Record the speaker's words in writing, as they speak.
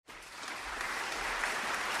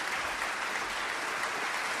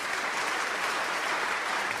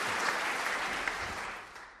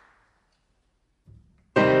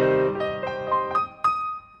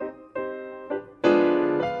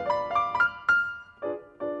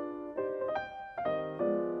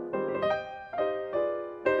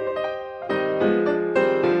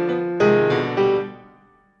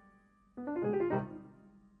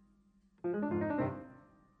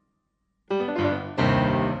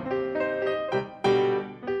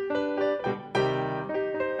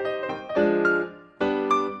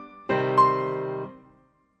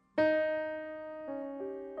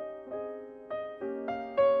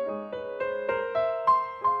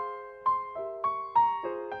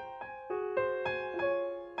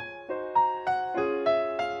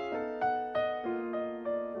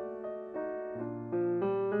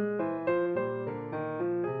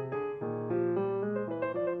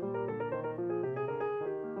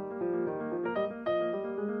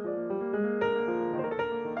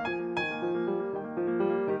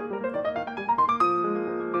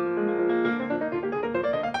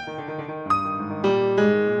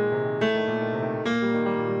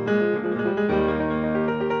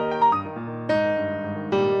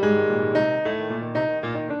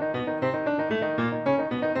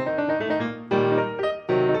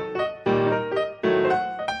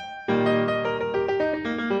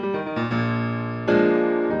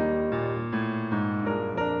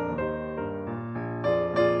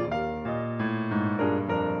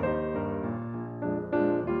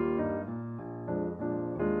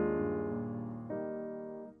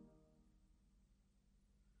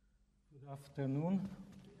afternoon,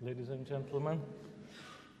 ladies and gentlemen.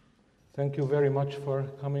 Thank you very much for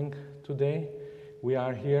coming today. We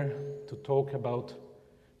are here to talk about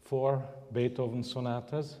 4 Beethoven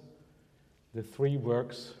sonatas, the 3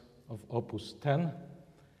 works of Opus 10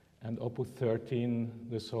 and Opus 13,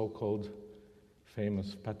 the so-called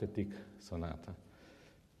famous Pathetic Sonata.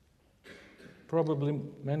 Probably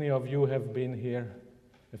many of you have been here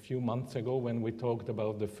a few months ago when we talked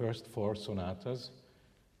about the first 4 sonatas,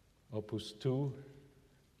 Opus 2,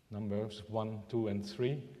 numbers 1, 2, and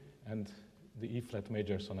 3, and the E-flat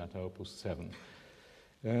major sonata, Opus 7.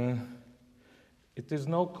 It is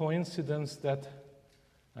no coincidence that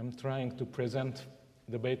I'm trying to present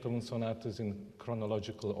the Beethoven sonatas in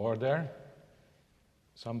chronological order.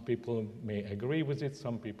 Some people may agree with it,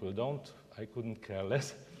 some people don't. I couldn't care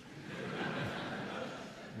less.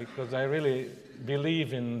 Because I really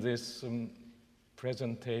believe in this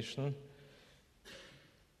presentation.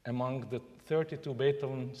 Among the 32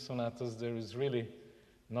 Beethoven sonatas, there is really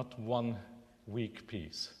not one weak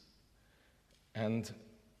piece. And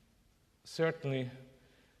certainly,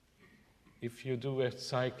 if you do a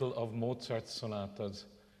cycle of Mozart sonatas,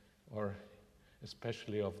 or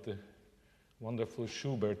especially of the wonderful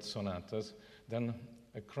Schubert sonatas, then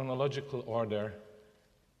a chronological order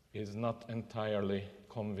is not entirely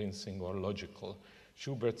convincing or logical.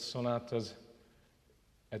 Schubert's sonatas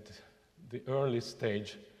at the early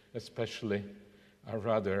stage especially are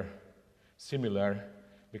rather similar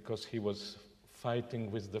because he was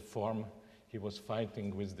fighting with the form, he was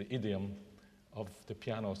fighting with the idiom of the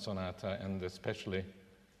piano sonata, and especially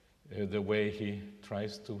the way he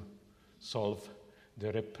tries to solve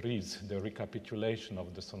the reprise, the recapitulation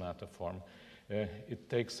of the sonata form. It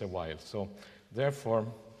takes a while. So therefore,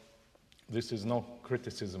 this is no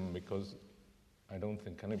criticism because I don't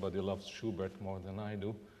think anybody loves Schubert more than I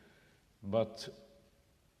do. But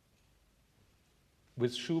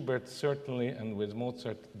with Schubert, certainly, and with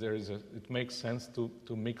Mozart, it makes sense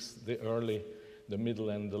to mix the early, the middle,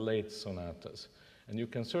 and the late sonatas. And you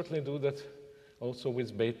can certainly do that also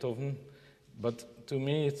with Beethoven, but to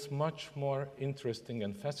me it's much more interesting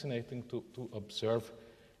and fascinating to observe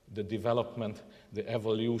the development, the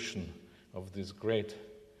evolution of this great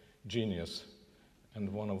genius and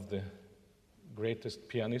one of the greatest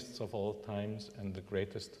pianists of all times and the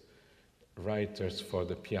greatest writers for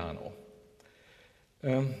the piano.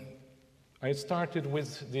 I started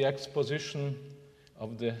with the exposition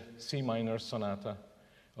of the C minor sonata,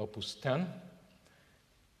 Opus 10,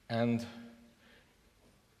 and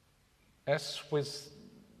as with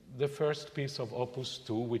the first piece of Opus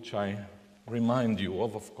 2, which I remind you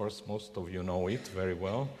of course most of you know it very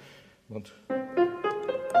well, but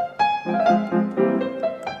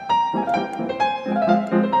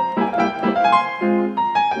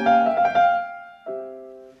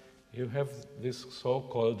you have this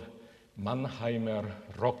so-called Mannheimer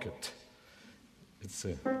rocket. It's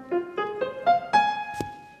a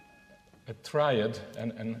triad,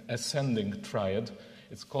 an ascending triad.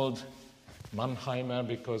 It's called Mannheimer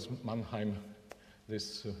because Mannheim,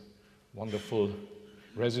 this wonderful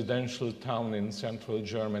residential town in central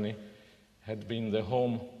Germany, had been the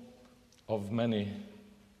home of many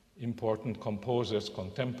important composers,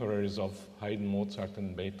 contemporaries of Haydn, Mozart,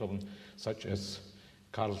 and Beethoven, such as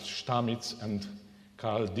Karl Stamitz and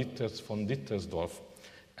Karl Ditters von Dittersdorf.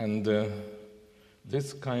 And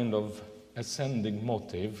this kind of ascending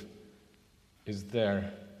motive is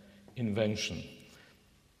their invention.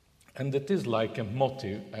 And it is like a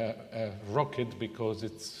motive, a rocket, because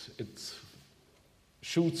it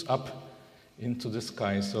shoots up into the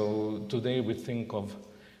sky. So today we think of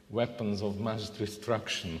weapons of mass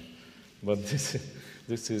destruction, but this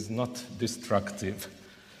is not destructive.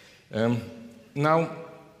 Now,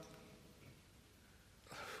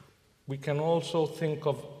 we can also think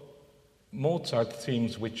of Mozart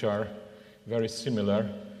themes which are very similar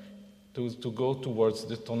to go towards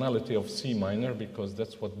the tonality of C minor, because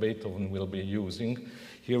that's what Beethoven will be using.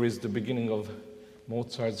 Here is the beginning of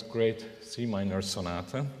Mozart's great C minor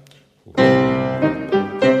sonata.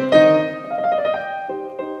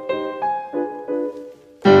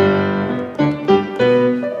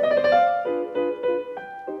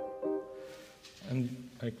 And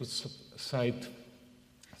I could cite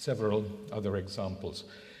several other examples.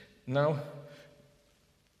 Now,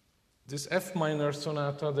 this F minor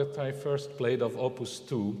sonata that I first played of Opus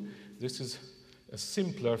 2, this is a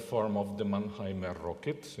simpler form of the Mannheimer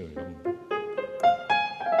rocket.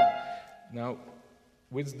 Now,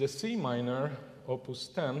 with the C minor, Opus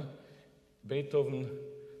 10, Beethoven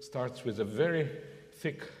starts with a very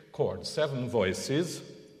thick chord, 7 voices.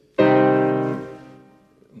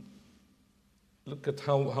 look at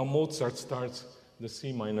how Mozart starts the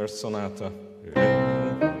C minor sonata.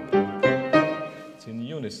 It's in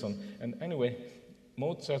unison. And anyway,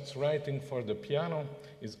 Mozart's writing for the piano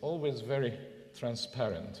is always very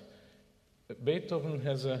transparent. Beethoven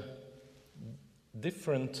has a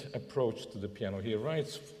different approach to the piano. He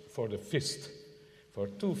writes for the fist, for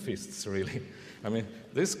two fists, really. I mean,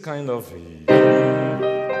 this kind of...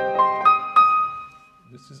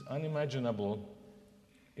 This is unimaginable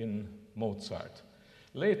in Mozart.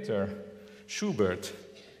 Later, Schubert...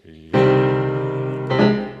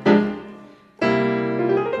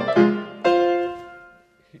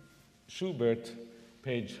 Schubert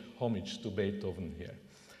paid homage to Beethoven here.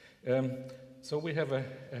 So we have a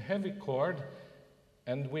heavy chord,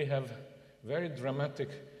 and we have very dramatic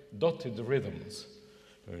dotted rhythms.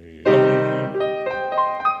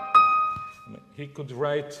 He could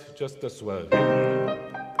write just as well.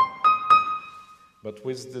 But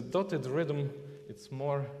with the dotted rhythm, it's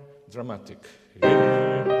more dramatic.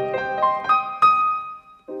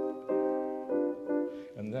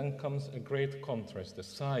 And then comes a great contrast, the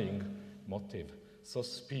sighing motive,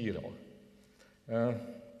 sospiro. The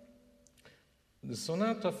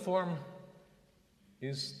sonata form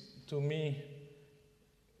is, to me,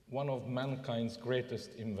 one of mankind's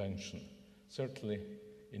greatest invention, certainly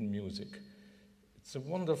in music. It's a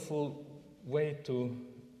wonderful way to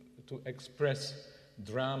express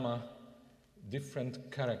drama,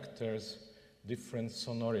 different characters, different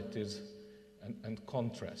sonorities, and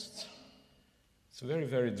contrasts. It's very,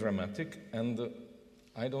 very dramatic, and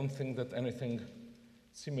I don't think that anything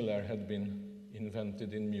similar had been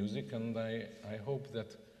invented in music, and I hope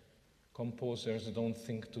that composers don't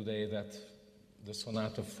think today that the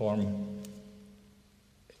sonata form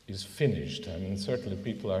is finished. I mean, certainly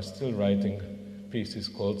people are still writing pieces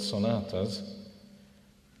called sonatas,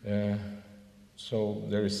 so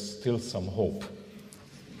there is still some hope.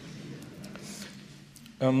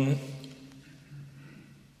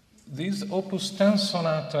 These Opus 10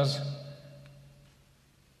 sonatas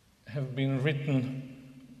have been written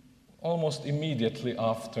almost immediately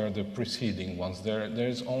after the preceding ones. There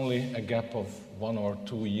is only a gap of 1 or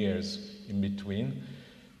 2 years in between.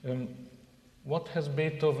 What has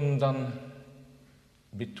Beethoven done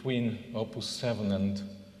between Opus 7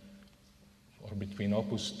 or between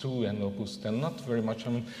Opus 2 and Opus 10? Not very much. I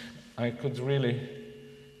mean, I could really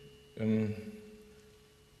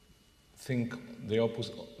think the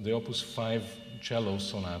Opus 5 cello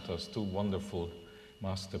sonatas, two wonderful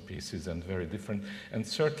masterpieces and very different. And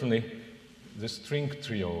certainly the string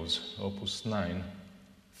trios, Opus 9,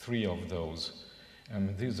 3 of those.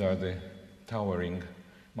 And these are the towering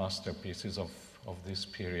masterpieces of this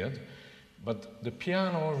period. But the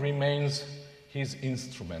piano remains his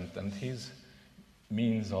instrument and his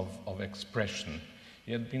means of expression.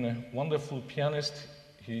 He had been a wonderful pianist.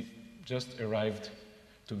 He just arrived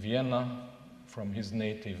to Vienna from his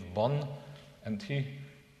native Bonn, and he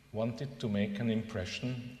wanted to make an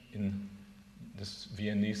impression in the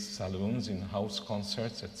Viennese saloons, in house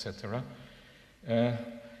concerts, etc.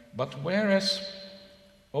 But whereas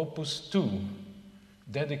Opus 2,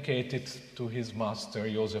 dedicated to his master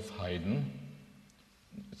Joseph Haydn,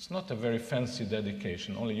 it's not a very fancy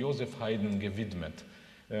dedication, only Joseph Haydn gewidmet.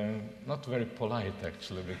 Not very polite,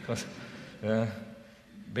 actually, because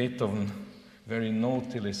Beethoven very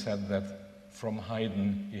naughtily said that from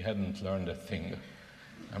Haydn he hadn't learned a thing.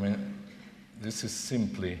 I mean, this is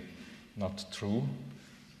simply not true,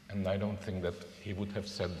 and I don't think that he would have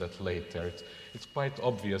said that later. It's quite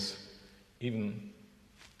obvious, even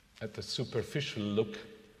at a superficial look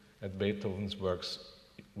at Beethoven's works,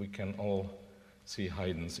 we can all see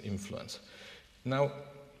Haydn's influence. Now,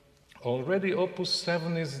 already Opus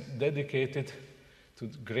 7 is dedicated to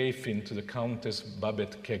the Gräfin, to the Countess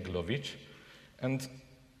Babette Keglovich, and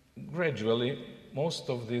gradually most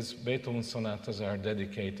of these Beethoven sonatas are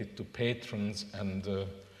dedicated to patrons and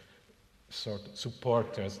sort of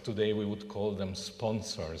supporters. Today we would call them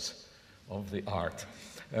sponsors of the art.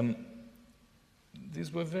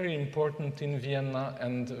 These were very important in Vienna,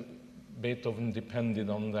 and Beethoven depended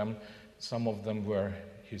on them. Some of them were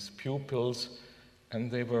his pupils, and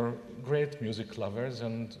they were great music lovers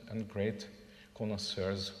and great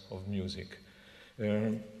connoisseurs of music.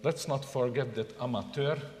 Let's not forget that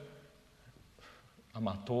amatore,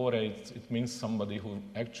 it means somebody who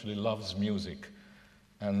actually loves music,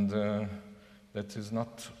 and that is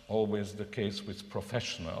not always the case with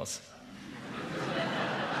professionals.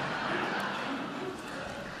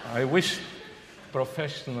 I wish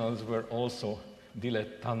professionals were also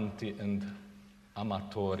dilettanti and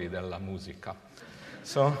amatori della musica.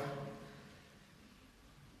 So,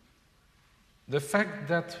 the fact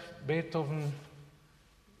that Beethoven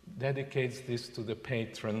dedicates this to the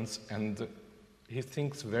patrons, and he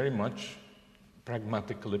thinks very much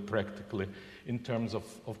pragmatically, practically, in terms of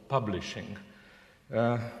publishing.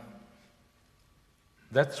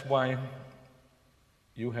 That's why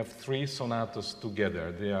you have three sonatas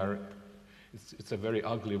together. It's a very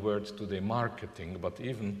ugly word today, marketing, but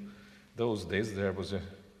even those days there was a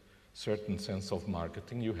certain sense of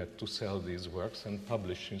marketing. You had to sell these works, and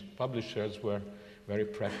publishers were very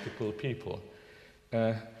practical people.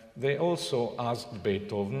 They also asked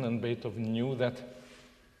Beethoven, and Beethoven knew that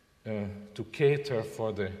to cater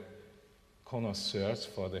for the connoisseurs,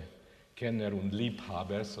 for the Kenner und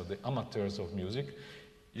Liebhaber, so the amateurs of music,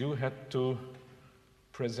 you had to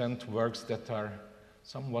present works that are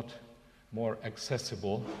somewhat more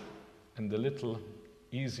accessible and a little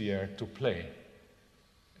easier to play.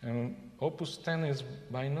 Opus 10 is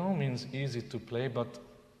by no means easy to play, but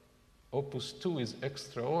Opus 2 is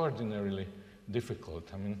extraordinarily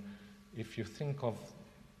difficult. I mean, if you think of,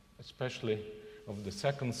 especially of the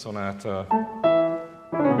second sonata,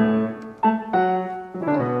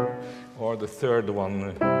 or the third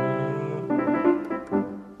one,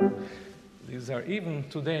 these are, even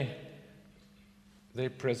today, they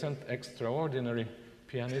present extraordinary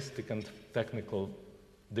pianistic and technical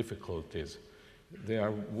difficulties. They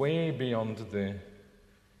are way beyond the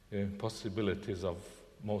possibilities of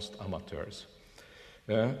most amateurs.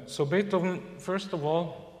 So Beethoven, first of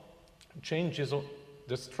all, changes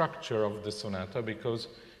the structure of the sonata, because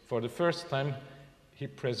for the first time he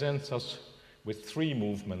presents us with three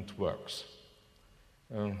movement works.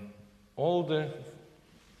 All the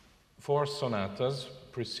four sonatas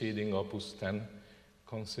preceding Opus 10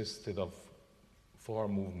 consisted of four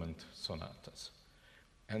movement sonatas,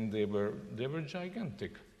 and they were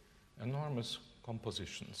gigantic, enormous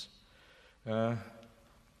compositions.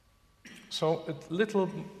 So a little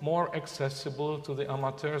more accessible to the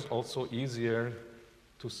amateurs, also easier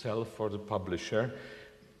to sell for the publisher,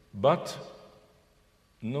 but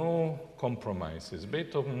no compromises.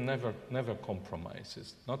 Beethoven never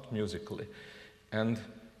compromises, not musically. And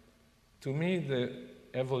to me, the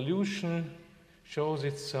evolution shows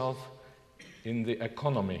itself in the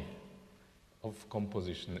economy of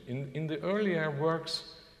composition. In the earlier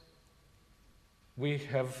works, we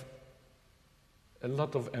have a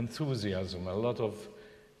lot of enthusiasm, a lot of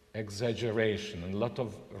exaggeration, a lot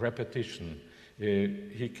of repetition.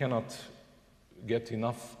 He cannot get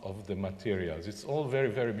enough of the materials. It's all very,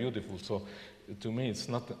 very beautiful. So to me, it's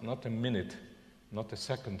not a minute, not a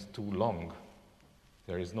second too long.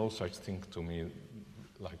 There is no such thing to me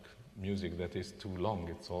like music that is too long.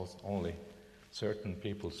 It's only certain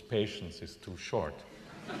people's patience is too short.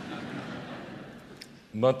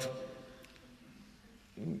 But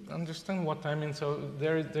understand what I mean. So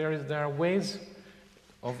there are ways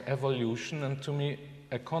of evolution, and to me,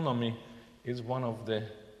 economy is one of the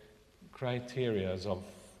criteria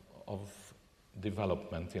of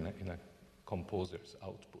development in a composer's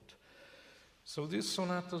output. So these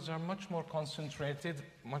sonatas are much more concentrated,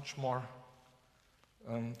 much more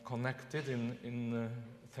connected in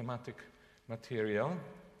thematic material.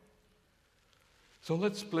 So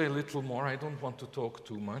let's play a little more. I don't want to talk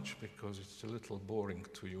too much because it's a little boring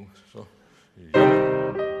to you. So,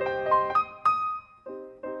 yeah.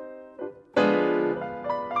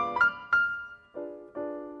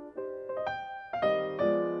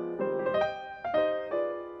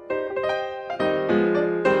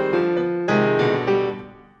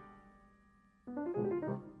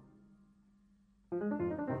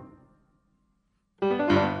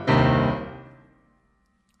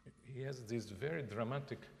 These very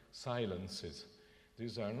dramatic silences.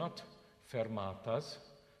 These are not fermatas,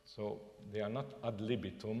 so they are not ad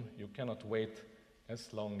libitum. You cannot wait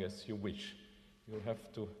as long as you wish. You'll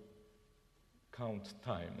have to count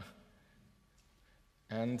time.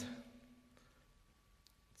 And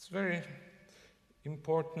it's very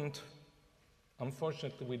important.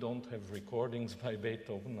 Unfortunately, we don't have recordings by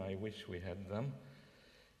Beethoven. I wish we had them.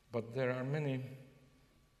 But there are many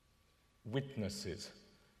witnesses.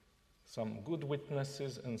 Some good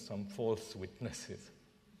witnesses and some false witnesses,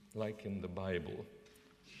 like in the Bible.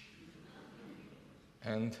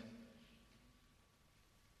 And,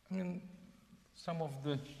 I mean, some of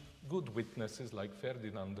the good witnesses, like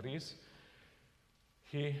Ferdinand Ries,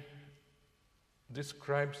 he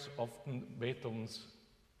describes often Beethoven's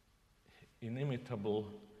inimitable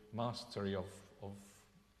mastery of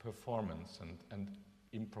performance and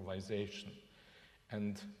improvisation.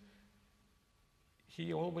 And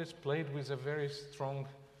he always played with a very strong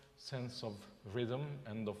sense of rhythm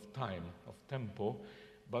and of time, of tempo,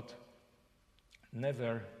 but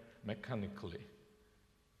never mechanically.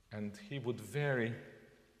 And he would vary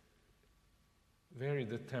vary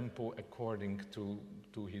the tempo according to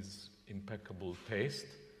his impeccable taste,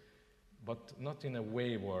 but not in a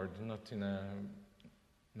wayward, not in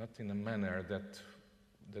a manner that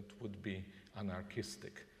would be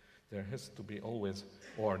anarchistic. There has to be always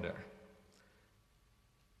order.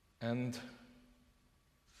 And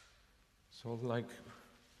so like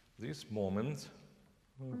this moment,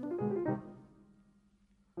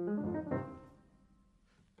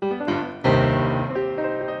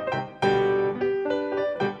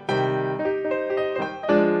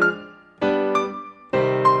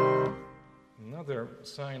 another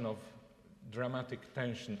sign of dramatic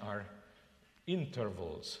tension are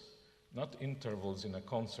intervals. Not intervals in a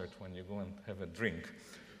concert when you go and have a drink,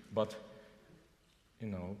 but, you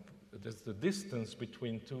know, there's the distance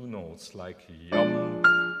between two notes, like yum.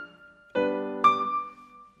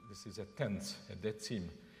 This is a tenth, a decime,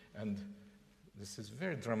 and this is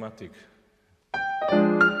very dramatic.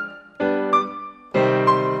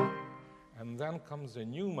 And then comes a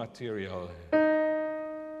new material.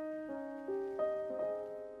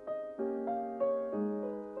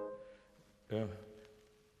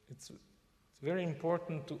 It's very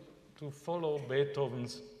important to follow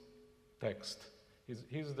Beethoven's text.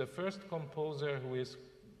 He's the first composer who is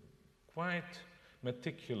quite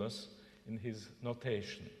meticulous in his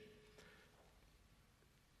notation.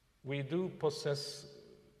 We do possess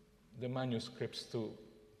the manuscripts to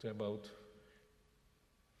about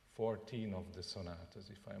 14 of the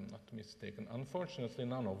sonatas, if I'm not mistaken. Unfortunately,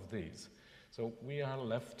 none of these. So we are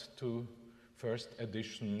left to first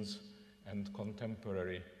editions and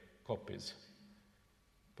contemporary copies.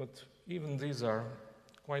 But even these are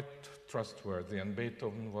quite trustworthy, and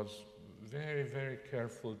Beethoven was very, very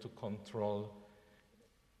careful to control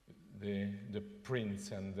the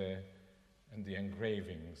prints and the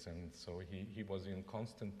engravings, and so he was in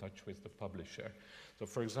constant touch with the publisher. So,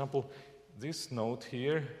 for example, this note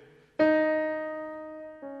here,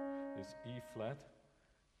 this E flat,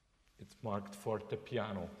 it's marked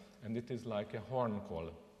fortepiano, and it is like a horn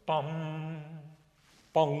call. Pum,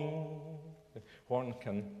 pong. The horn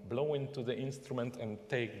can blow into the instrument and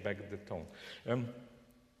take back the tone.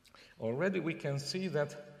 Already we can see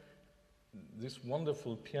that this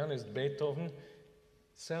wonderful pianist Beethoven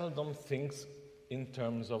seldom thinks in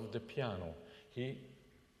terms of the piano. He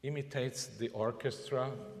imitates the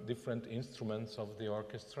orchestra, different instruments of the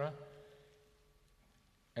orchestra,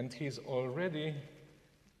 and he's already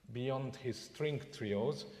beyond his string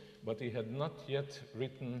trios, but he had not yet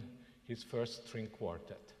written his first string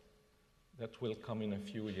quartet. That will come in a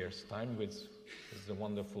few years' time with the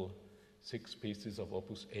wonderful 6 pieces of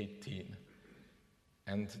Opus 18.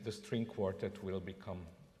 And the string quartet will become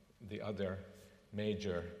the other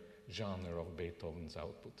major genre of Beethoven's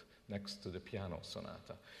output, next to the piano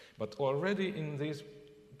sonata. But already in these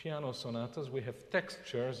piano sonatas, we have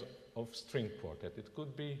textures of string quartet. It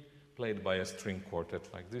could be played by a string quartet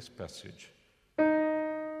like this passage.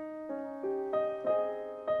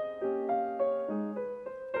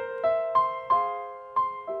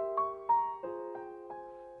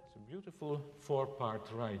 It's a beautiful 4-part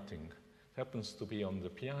writing. It happens to be on the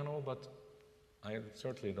piano, but I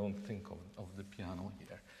certainly don't think of the piano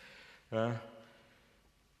here.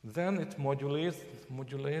 Then it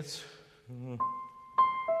modulates.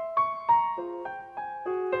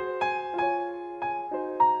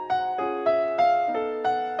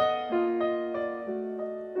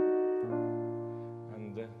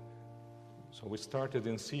 And so we started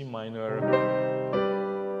in C minor.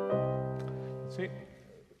 See,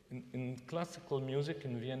 in classical music,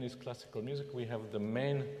 in Viennese classical music, we have the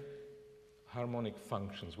main harmonic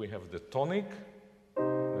functions. We have the tonic,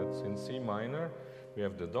 that's in C minor. We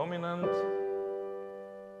have the dominant,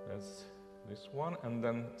 that's this one, and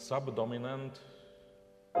then subdominant,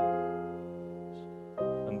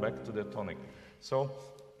 and back to the tonic. So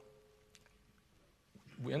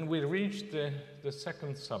when we reach the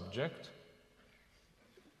second subject,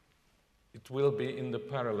 it will be in the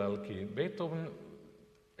parallel key. Beethoven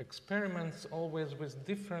experiments always with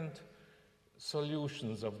different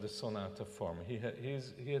solutions of the sonata form. He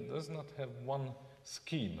does not have one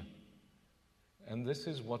scheme. And this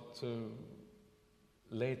is what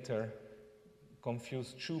later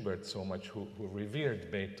confused Schubert so much, who revered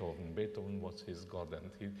Beethoven. Beethoven was his god,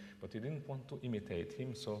 but he didn't want to imitate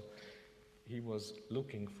him, so he was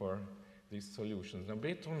looking for these solutions. Now,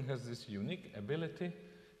 Beethoven has this unique ability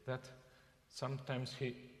that sometimes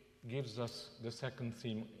he gives us the second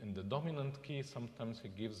theme in the dominant key, sometimes he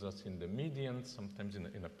gives us in the median, sometimes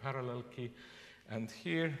in a parallel key. And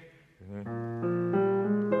here,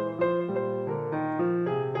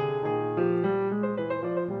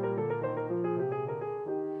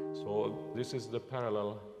 so this is the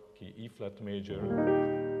parallel key, E flat major.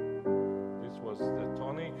 This was the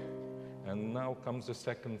tonic, and now comes the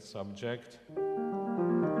second subject.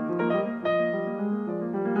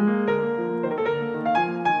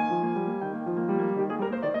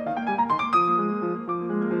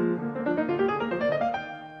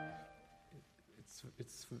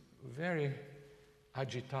 It's very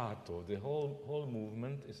agitato. The whole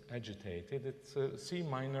movement is agitated. It's C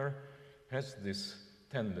minor has this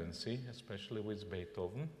tendency, especially with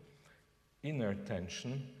Beethoven, inner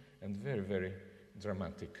tension and very, very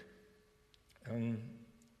dramatic.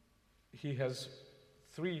 He has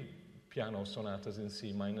 3 piano sonatas in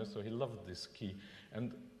C minor, so he loved this key.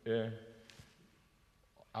 And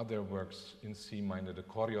other works in C minor, the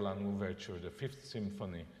Coriolan Ouverture, the Fifth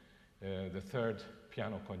Symphony, the Third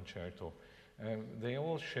Piano Concerto, they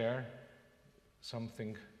all share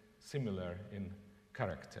something similar in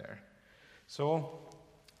character. So,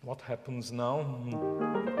 what happens now?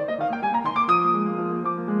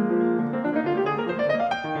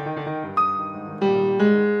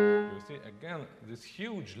 You see, again, this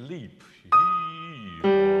huge leap.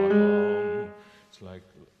 It's like,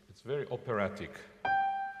 it's very operatic.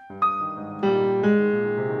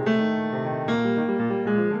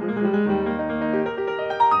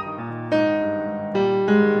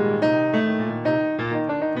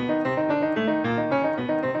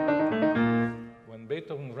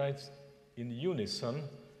 Beethoven writes in unison,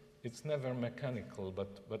 it's never mechanical,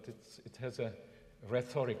 but it has a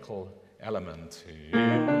rhetorical element.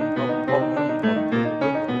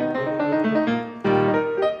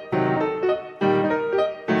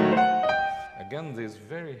 Again, these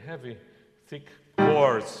very heavy, thick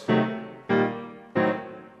chords.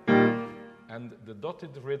 And the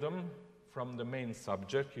dotted rhythm from the main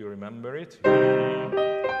subject, you remember it?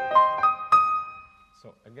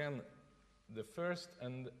 So again, the first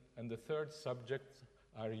and the third subjects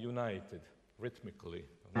are united rhythmically.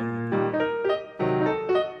 And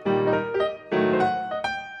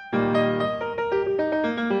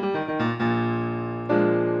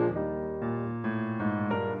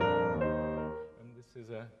this is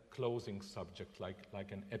a closing subject,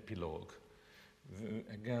 like an epilogue.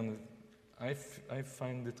 Again, I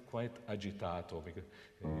find it quite agitato because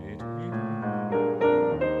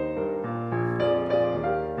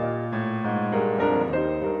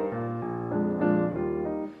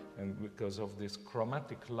because of this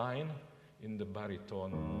chromatic line in the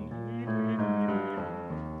baritone.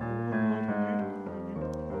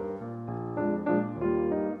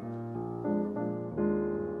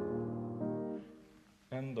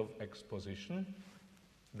 End of exposition.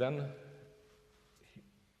 Then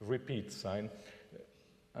repeat sign.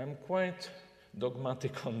 I'm quite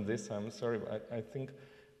dogmatic on this, I'm sorry, but I think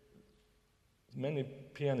many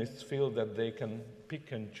pianists feel that they can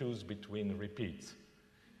pick and choose between repeats.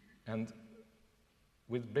 And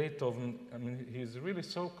with Beethoven, I mean, he's really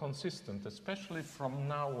so consistent, especially from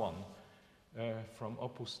now on, from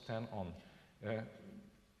Opus 10 on.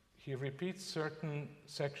 He repeats certain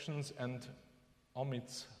sections and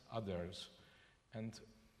omits others. And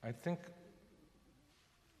I think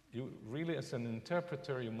you really, as an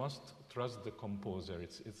interpreter, you must trust the composer.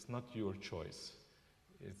 It's not your choice.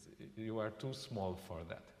 You are too small for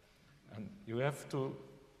that. And you have to.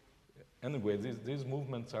 Anyway, these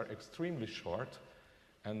movements are extremely short,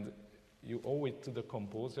 and you owe it to the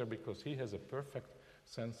composer because he has a perfect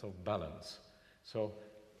sense of balance. So,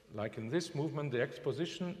 like in this movement, the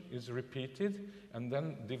exposition is repeated, and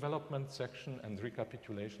then development section and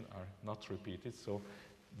recapitulation are not repeated. So,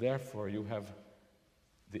 therefore, you have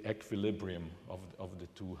the equilibrium of the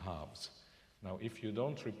two halves. Now, if you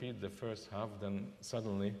don't repeat the first half, then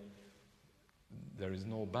suddenly there is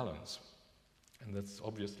no balance. And that's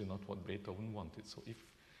obviously not what Beethoven wanted. So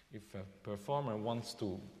if a performer wants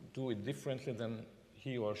to do it differently, then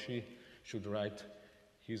he or she should write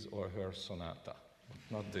his or her sonata,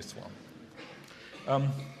 not this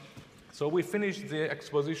one. So we finished the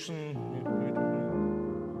exposition.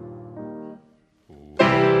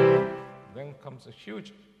 Then comes a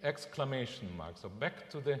huge exclamation mark. So back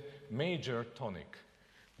to the major tonic.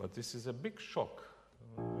 But this is a big shock.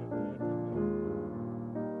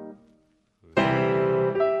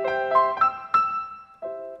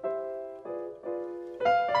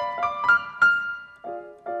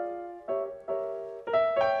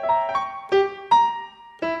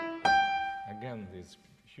 These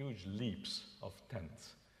huge leaps of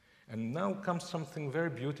tenths. And now comes something very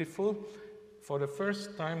beautiful. For the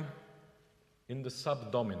first time in the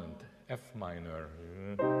subdominant, F minor.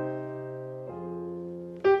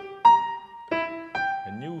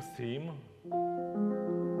 A new theme.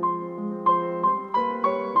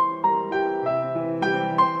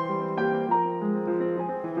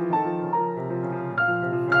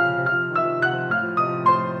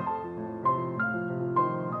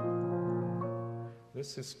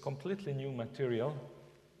 is completely new material.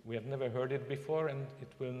 We have never heard it before, and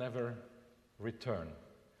it will never return.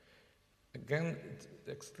 Again, it's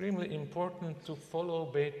extremely important to follow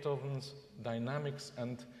Beethoven's dynamics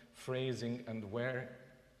and phrasing, and where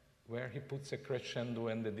he puts a crescendo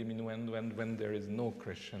and a diminuendo, and when there is no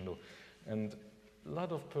crescendo. And a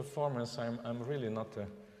lot of performance, I'm really not a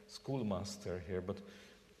schoolmaster here, but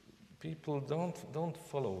people don't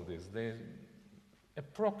follow this. They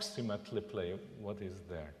approximately play what is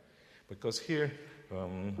there. Because here,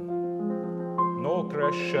 no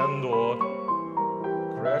crescendo,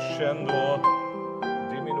 crescendo,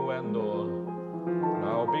 diminuendo,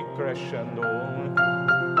 now big crescendo,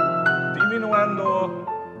 diminuendo,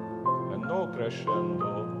 and no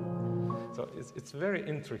crescendo. So it's very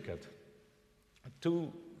intricate.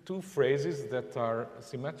 Two phrases that are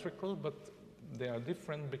symmetrical, but they are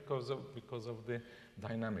different because of the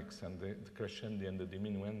dynamics, and the crescendi and the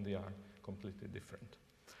diminuendi are completely different.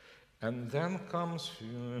 And then comes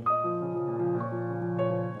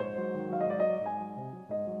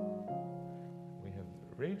we have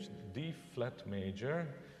reached D flat major,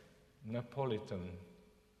 Napolitan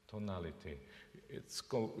tonality.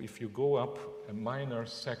 If you go up a minor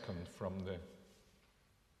second from the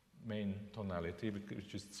main tonality,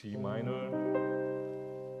 which is C minor.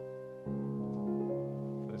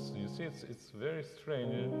 So you see, it's very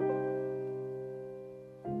strange.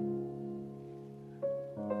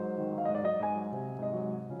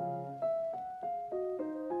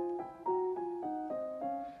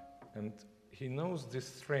 And he knows this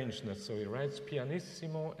strangeness, so he writes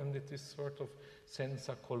pianissimo, and it is sort of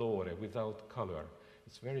senza colore, without color.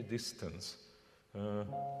 It's very distant.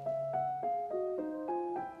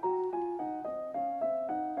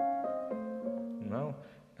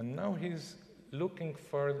 Now he's looking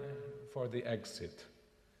for the exit,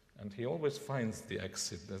 and he always finds the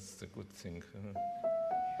exit. That's the good thing.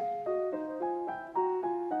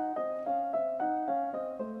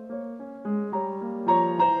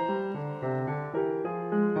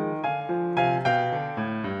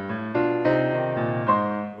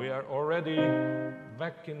 We are already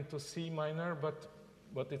back into C minor, but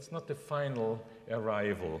it's not the final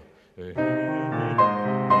arrival.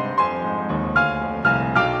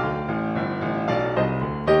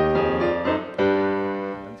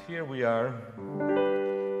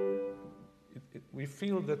 We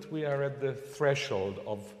feel that we are at the threshold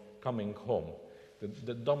of coming home,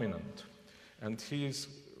 the dominant. And he's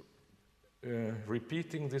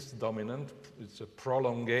repeating this dominant. It's a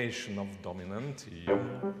prolongation of dominant.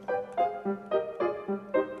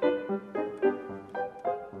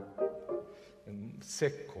 And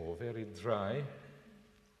secco, very dry,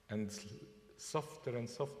 and softer and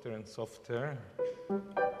softer and softer.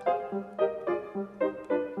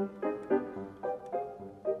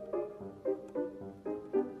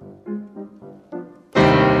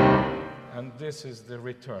 This is the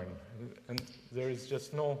return, and there is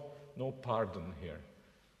just no pardon here.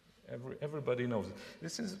 Everybody knows it.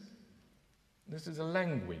 This is a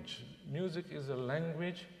language. Music is a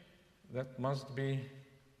language that must be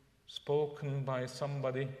spoken by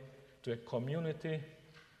somebody to a community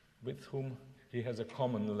with whom he has a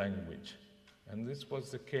common language. And this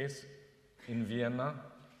was the case in Vienna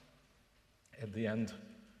at the end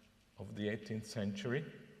of the 18th century.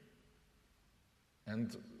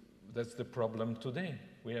 And that's the problem today.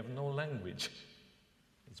 We have no language.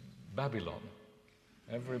 It's Babylon.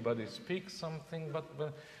 Everybody speaks something, but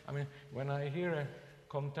I mean, when I hear a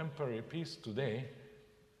contemporary piece today,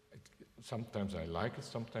 sometimes I like it,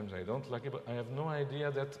 sometimes I don't like it, but I have no idea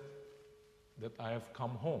that I have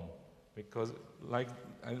come home, because like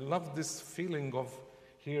I love this feeling of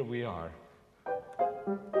here we are.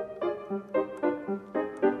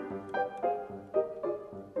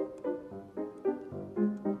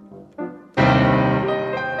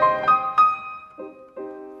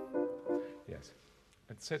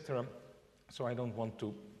 Etc. So I don't want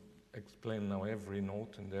to explain now every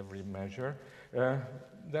note and every measure.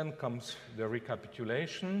 Then comes the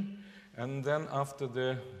recapitulation, and then after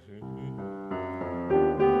the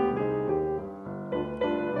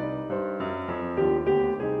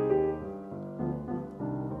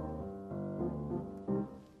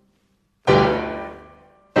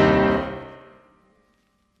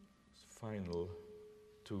final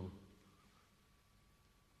to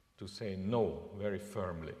say no very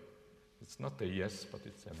firmly. It's not a yes, but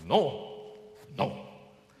it's a no, no.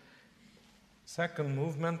 Second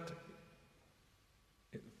movement,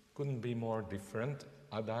 it couldn't be more different,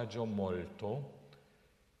 adagio molto.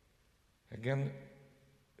 Again,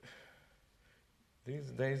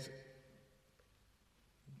 these days,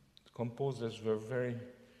 composers were very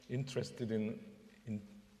interested in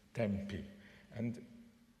tempi. And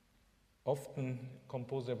often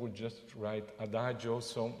composer would just write adagio,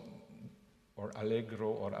 or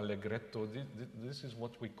allegro or allegretto. This is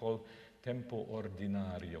what we call tempo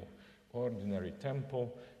ordinario, ordinary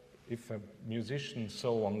tempo. If a musician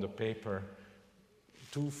saw on the paper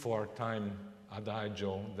 2/4 time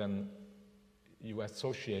adagio, then you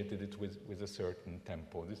associated it with a certain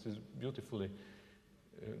tempo. This is beautifully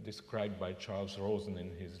described by Charles Rosen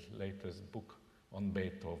in his latest book on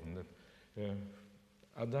Beethoven. That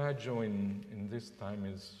adagio in this time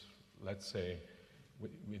is, let's say,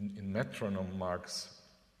 in metronome marks,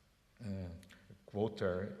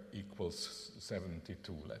 quarter equals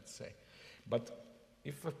 72, let's say. But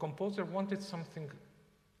if a composer wanted something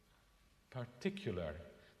particular,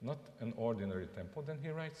 not an ordinary tempo, then he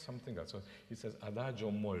writes something else. So he says adagio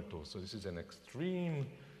molto. So this is an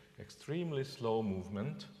extremely slow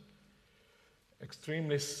movement,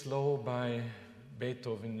 extremely slow by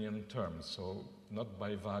Beethovenian terms, so not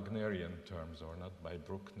by Wagnerian terms or not by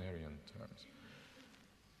Brucknerian terms.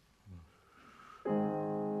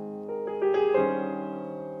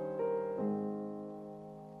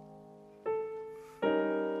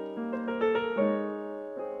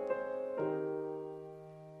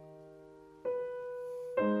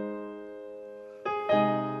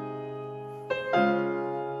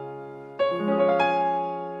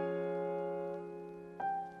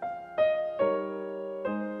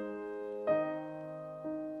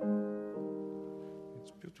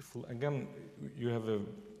 Again, you have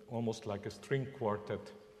almost like a string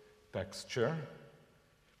quartet texture,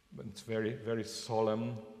 but it's very, very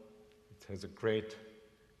solemn. It has a great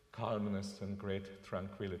calmness and great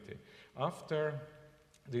tranquility. After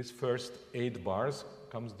these first 8 bars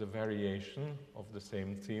comes the variation of the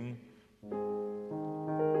same theme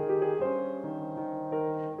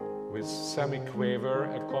with semi-quaver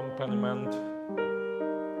accompaniment.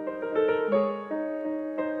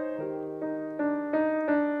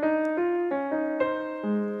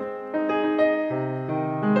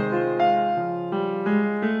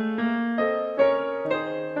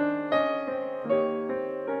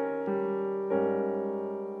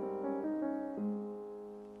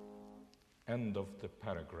 End of the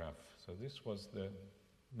paragraph. So this was the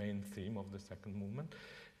main theme of the second movement.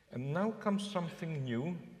 And now comes something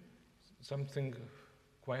new, something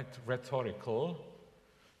quite rhetorical.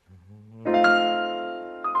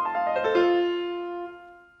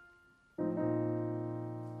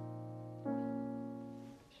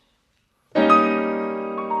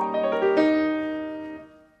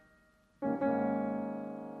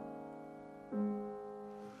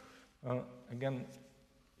 Again,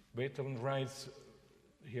 Beethoven writes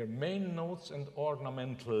here main notes and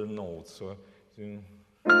ornamental notes. So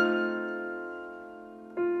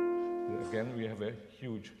again, we have a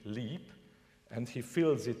huge leap, and he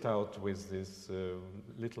fills it out with these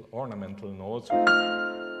little ornamental notes.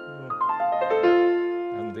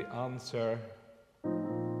 And the answer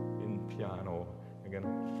in piano.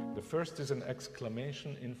 Again, the first is an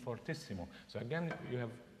exclamation in fortissimo. So again, you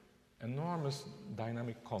have enormous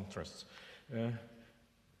dynamic contrasts.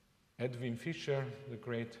 Edwin Fischer, the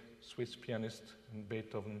great Swiss pianist and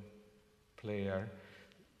Beethoven player,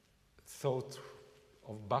 thought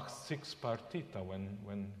of Bach's 6 partita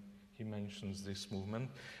when he mentions this movement.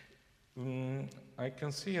 I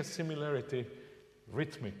can see a similarity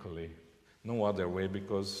rhythmically, no other way,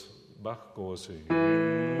 because Bach goes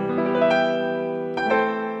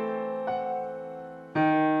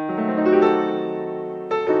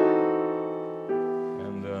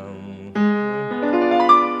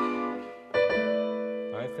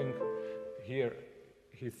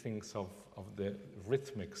he thinks of the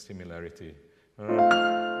rhythmic similarity. And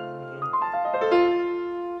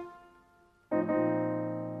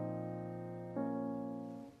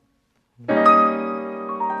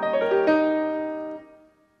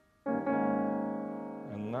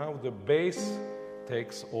now the bass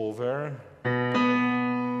takes over.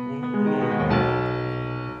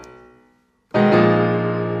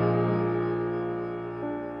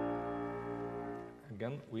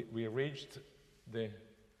 Again, we reached the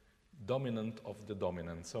dominant of the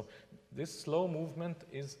dominant. So this slow movement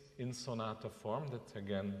is in sonata form. That's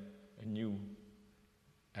again a new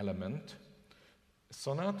element.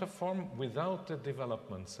 Sonata form without the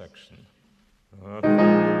development section.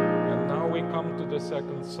 And now we come to the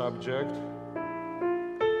second subject,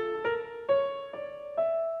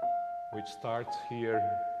 which starts here.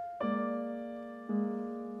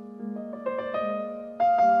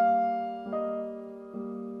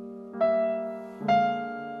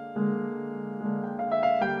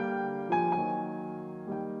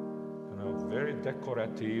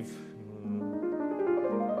 Decorative.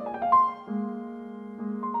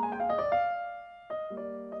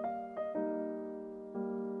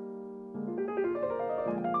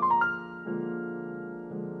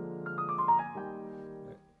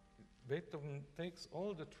 takes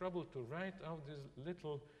all the trouble to write out these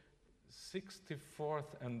little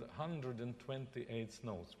 64th and 128th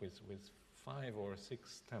notes with 5 or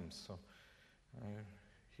 6 stems. So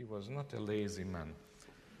he was not a lazy man.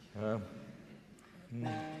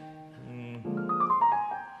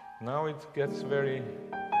 Now it gets very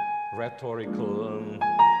rhetorical.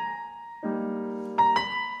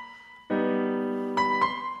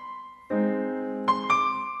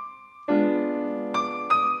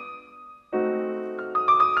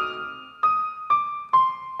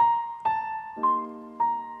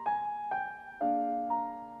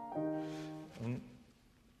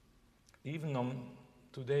 Even on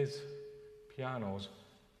today's pianos,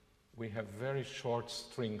 we have very short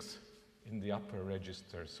strings in the upper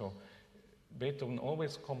register. So Beethoven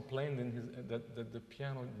always complained that the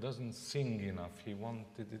piano doesn't sing enough. He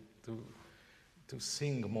wanted it to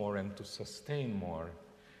sing more and to sustain more.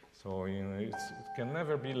 So it can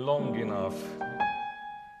never be long enough.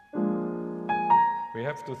 We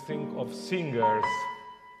have to think of singers.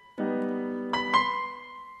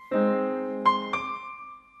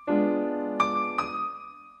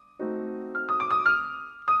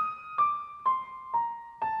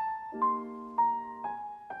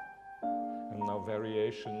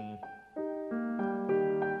 Variation.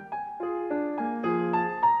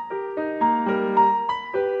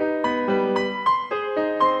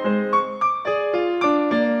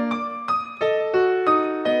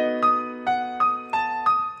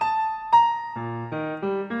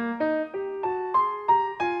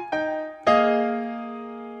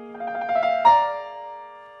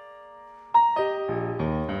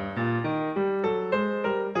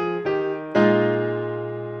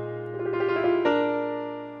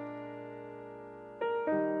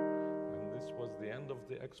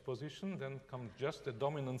 Exposition, then come just the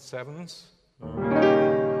dominant sevenths. 2,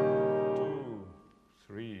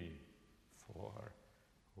 3, 4,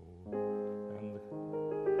 and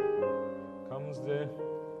comes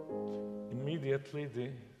immediately the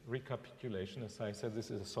recapitulation. As I said, this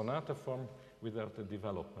is a sonata form without a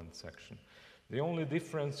development section. The only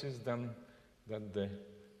difference is then that the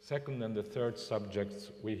second and the third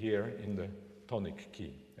subjects we hear in the tonic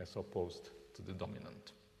key as opposed to the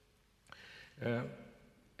dominant.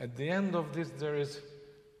 At the end of this, there is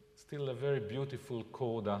still a very beautiful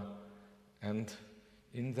coda, and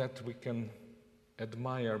in that we can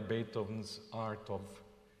admire Beethoven's art of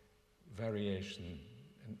variation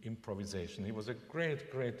and improvisation. He was a great,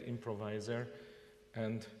 great improviser,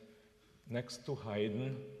 and next to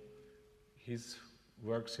Haydn, his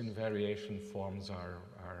works in variation forms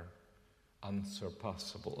are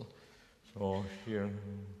unsurpassable. So here...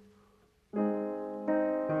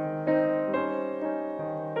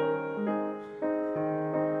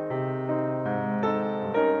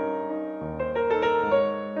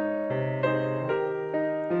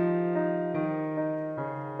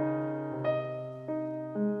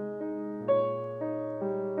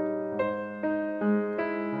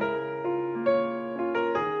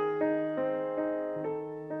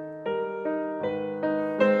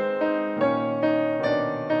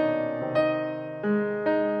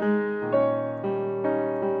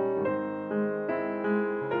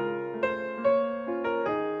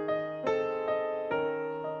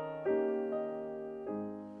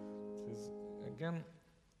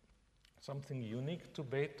 something unique to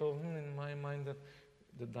Beethoven in my mind, that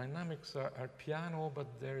the dynamics are piano,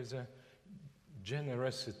 but there is a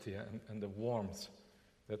generosity and a warmth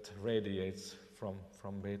that radiates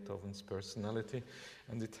from Beethoven's personality,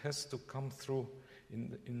 and it has to come through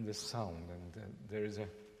in the sound, and there is a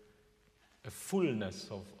fullness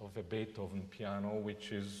of a Beethoven piano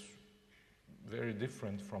which is very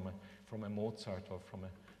different from a Mozart or from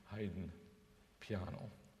a Haydn piano.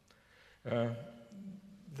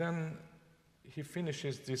 Then he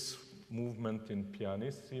finishes this movement in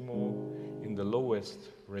pianissimo in the lowest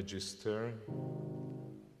register.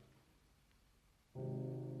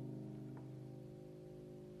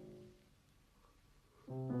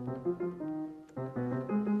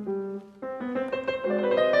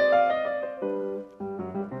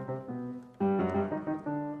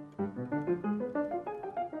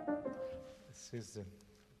 This is the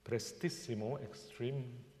prestissimo, extreme.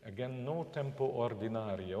 Again, no tempo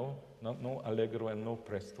ordinario, no allegro and no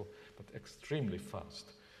presto, but extremely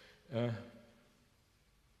fast.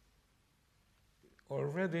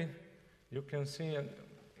 Already you can see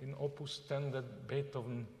in Opus 10 that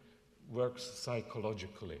Beethoven works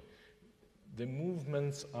psychologically. The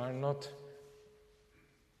movements are not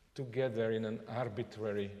together in an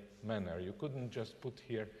arbitrary manner. You couldn't just put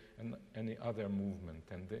here any other movement,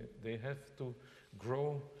 and they have to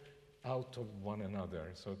grow out of one another.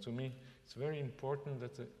 So to me, it's very important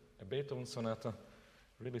that a Beethoven sonata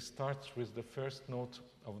really starts with the first note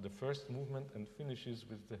of the first movement and finishes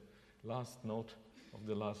with the last note of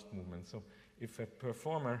the last movement. So if a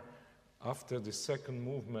performer after the second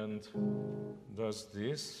movement does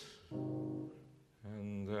this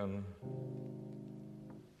and then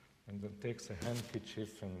takes a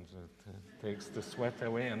handkerchief and takes the sweat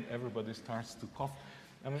away and everybody starts to cough,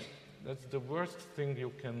 I mean, that's the worst thing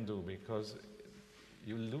you can do, because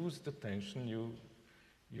you lose the tension, you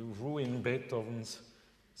ruin Beethoven's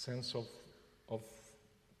sense of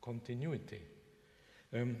continuity.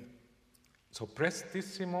 So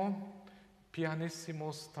prestissimo, pianissimo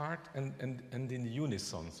start, and in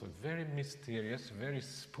unison, so very mysterious, very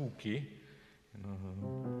spooky.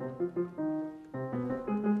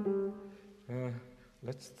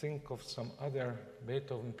 Let's think of some other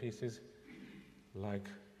Beethoven pieces, like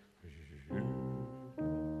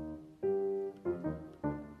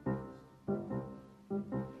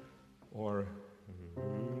or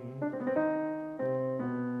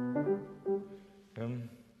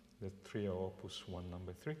the trio opus 1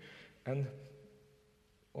 number 3, and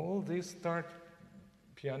all these start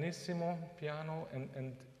pianissimo, piano,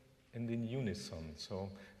 and in unison, so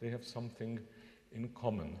they have something in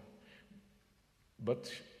common.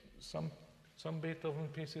 But some Beethoven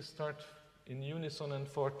pieces start in unison and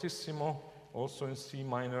fortissimo, also in C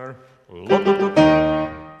minor,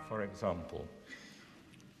 for example.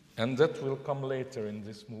 And that will come later in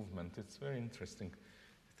this movement. It's very interesting.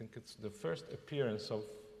 I think it's the first appearance of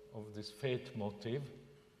this fate motif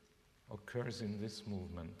occurs in this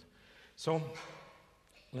movement. So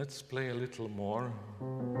let's play a little more.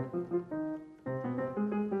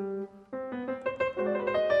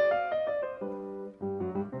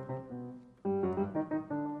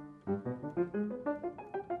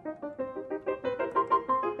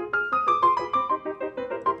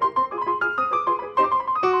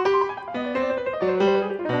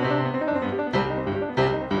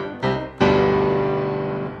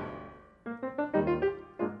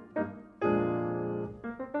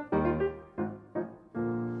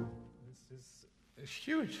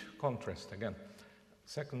 Huge contrast again.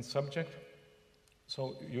 Second subject.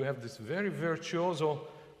 So you have this very virtuoso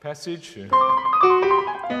passage. Again,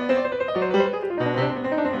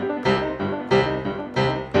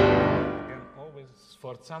 always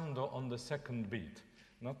sforzando on the second beat,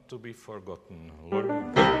 not to be forgotten.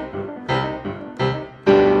 And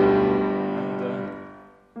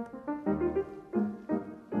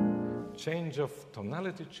change of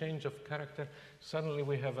tonality, change of character. Suddenly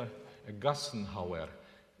we have a Gassenhauer.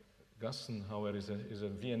 Gassenhauer is a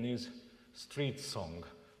Viennese street song.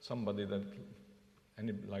 Somebody that,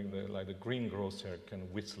 like the greengrocer,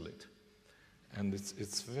 can whistle it, and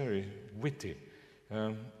it's very witty.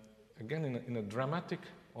 Again, in a dramatic,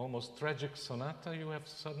 almost tragic sonata, you have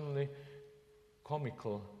suddenly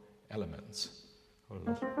comical elements.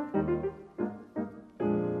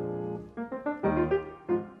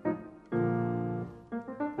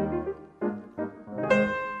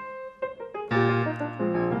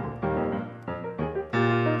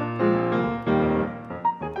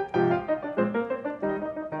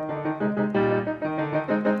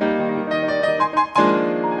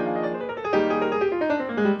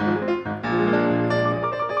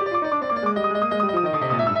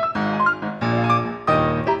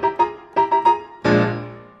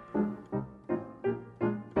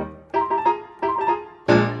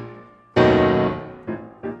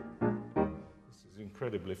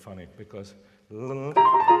 Incredibly funny, because this is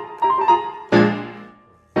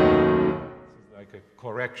like a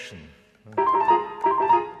correction.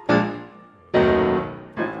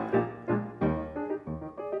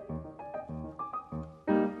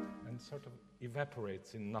 And sort of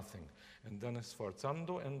evaporates in nothing. And then a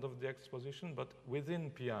sforzando, end of the exposition, but within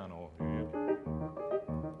piano.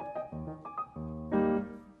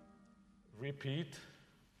 Repeat.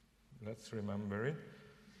 Let's remember it.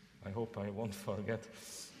 I hope I won't forget.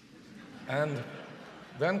 And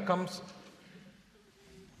then comes,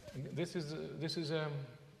 this is a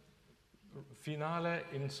finale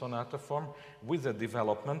in sonata form with a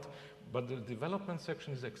development, but the development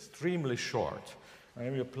section is extremely short.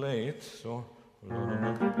 I will play it, so.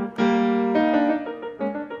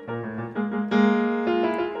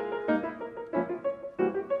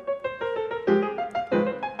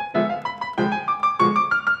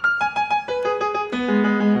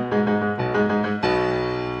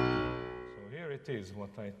 Is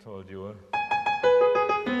what I told you.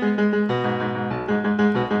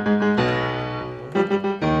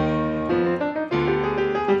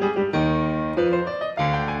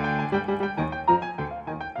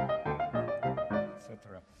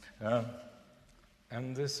 Etc.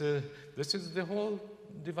 this is the whole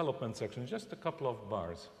development section, just a couple of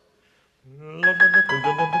bars.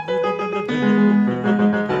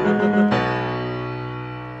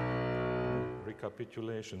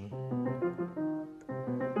 Recapitulation.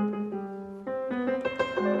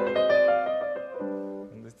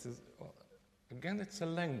 And this is, again, it's a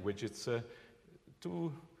language. It's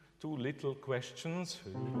two little questions,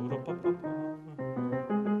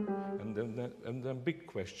 and then the big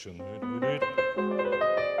question.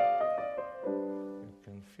 You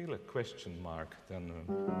can feel a question mark then.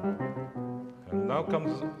 And now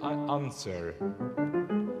comes answer.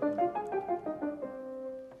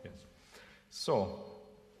 Yes. So,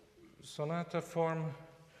 sonata form,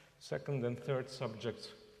 second and third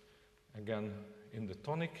subjects, again in the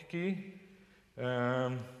tonic key.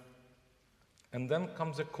 And then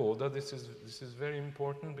comes a coda. This is very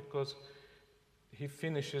important because he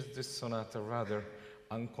finishes this sonata rather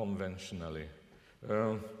unconventionally.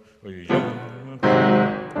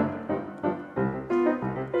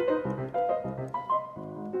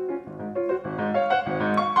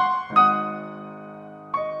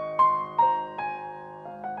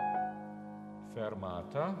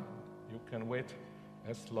 Fermata. You can wait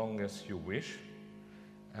as long as you wish.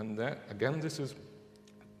 And then, again, this is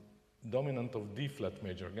dominant of D flat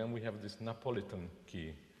major. Again, we have this Napolitan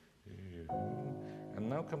key. And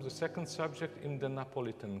now comes the second subject in the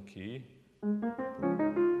Napolitan key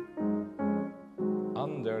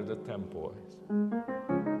under the tempo.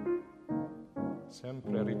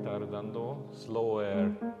 Sempre ritardando, slow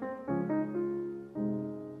air.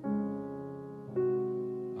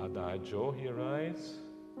 Adagio, he writes.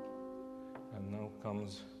 And now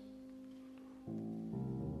comes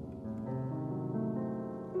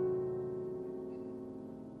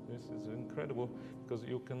incredible, because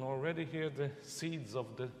you can already hear the seeds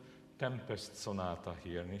of the Tempest Sonata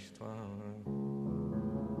here, nicht wahr?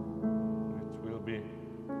 It will be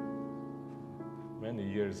many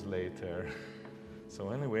years later. So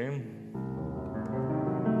anyway,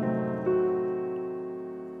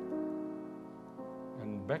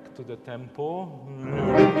 and back to the tempo.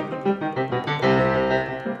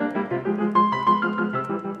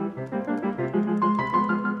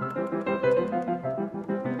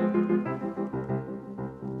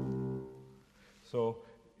 So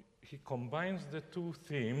he combines the two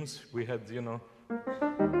themes. We had,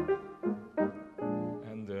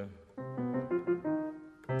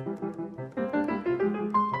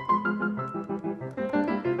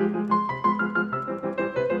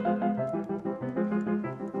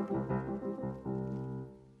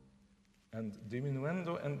 and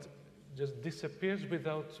diminuendo, and just disappears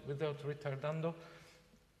without ritardando,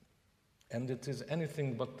 and it is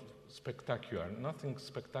anything but spectacular. Nothing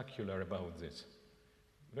spectacular about this.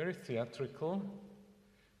 Very theatrical,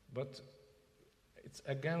 but it's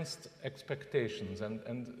against expectations, and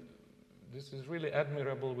this is really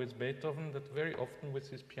admirable with Beethoven, that very often with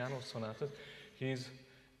his piano sonatas, he's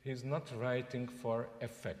not writing for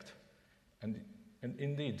effect. And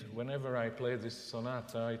indeed, whenever I play this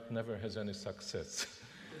sonata, it never has any success.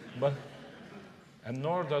 And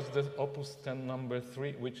nor does the Opus 10 number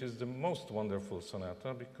 3, which is the most wonderful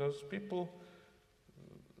sonata, because people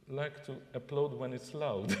like to applaud when it's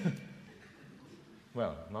loud.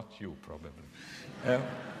 Well, not you, probably.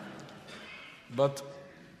 But,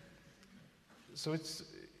 so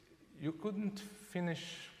you couldn't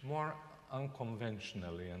finish more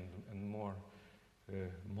unconventionally and more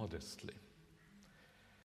modestly.